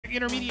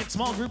intermediate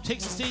small group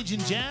takes the stage in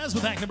jazz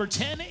with act number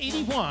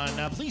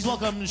 1081. Please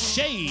welcome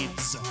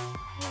Shades.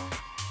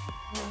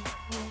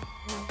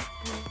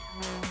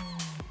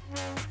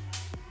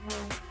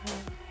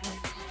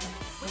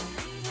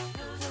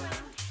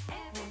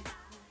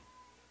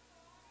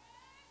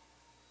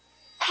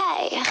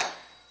 Hey,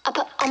 I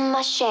put on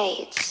my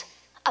shades.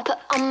 I put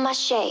on my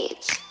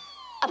shades.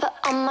 I put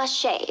on my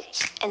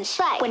shades and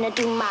slay. When I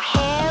do my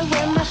hair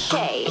with my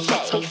shades,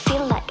 makes me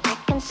feel like I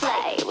can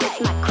slay.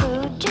 With my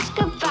crew, just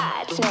good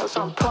vibes, nails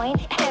on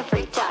point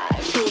every time.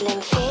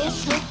 Feeling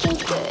fierce, looking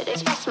good,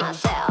 express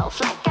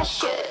myself like I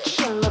should.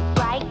 Shimmer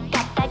bright,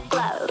 got that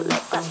glow,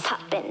 lip gloss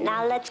popping,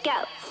 now let's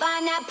go.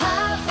 Find that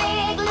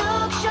perfect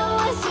look, show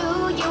us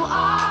who you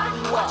are.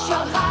 Watch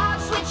your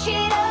vibe, switch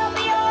it up,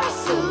 you're a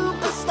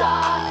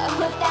superstar.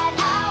 Put that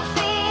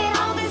outfit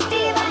on this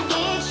diva,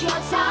 it's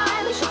your time.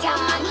 Got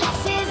my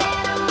glasses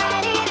and I'm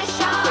ready to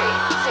shine. 3,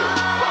 2,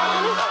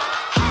 1.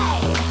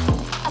 Hey,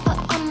 I put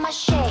on my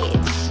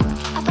shades.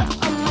 I put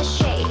on my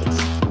shades.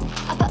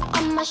 I put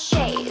on my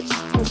shades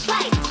and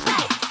slay,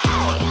 slay.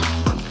 Hey,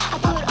 I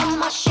put on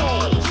my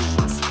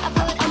shades. I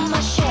put on my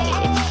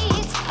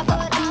shades. I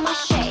put on my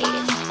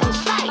shades and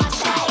slay,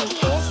 slay.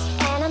 This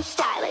and I'm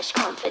stylish,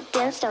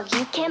 confidence, no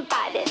you can't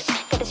buy this.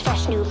 Got this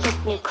fresh new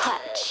look, new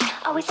clutch.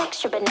 Always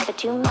extra but never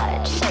too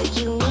much. So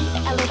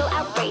unique, a little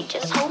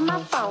outrageous. Hold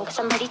my phone cause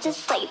I'm ready to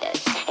slay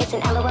this. It's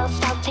an LOL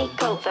style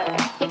takeover.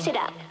 Mix it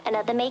up,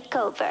 another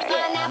makeover.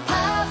 Find that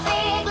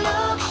perfect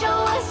look,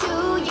 show us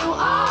who you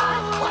are.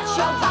 Watch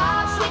your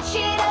vibe,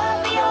 switch it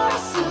up, you're a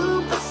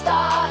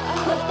superstar.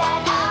 Put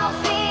that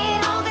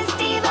outfit on this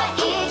diva,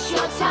 it's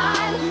your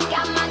time.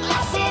 Got my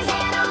glasses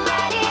and I'm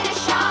ready to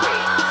shine.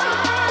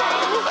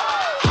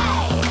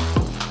 Hey,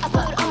 I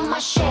put on my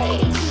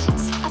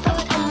shades. I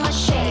put on my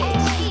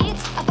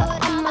shades. I put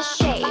on my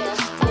shades.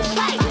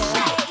 Slay,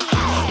 slay.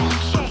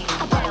 Hey,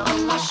 I put on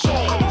my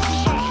shades.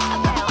 I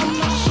put on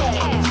my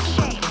shades.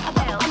 I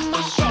put on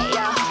my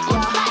shades.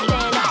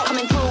 Stand up,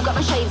 coming through, got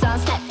my shades on,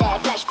 snap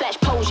that, flash, flash,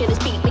 pose, yeah, this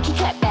beat, make you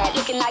clap back.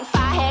 Looking like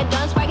firehead,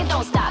 done, swagger,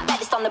 don't stop.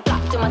 Baddest on the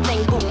block, do my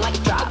thing, boom, like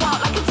a drop. I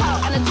walk like a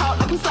talk, and I talk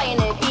like I'm slaying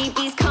it.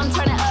 BBs come,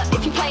 turn it up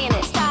if you're playing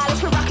it.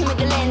 Stylish, we're rocking with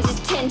the lenses,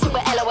 10 to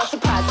a LOL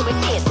surprise, so we're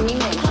fierce and we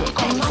meant it.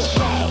 On my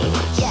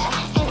shades,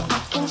 yeah, and I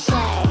can slay.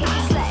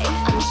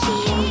 I'm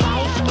seeing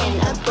life in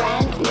a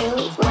brand new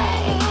way.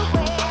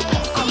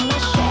 On my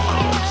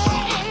shades,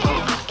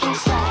 and I can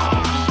slay.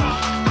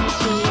 I'm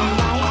seeing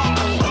life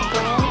in a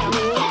brand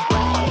new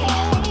way.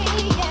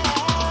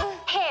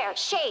 Hair,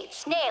 shades,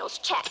 nails,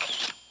 check.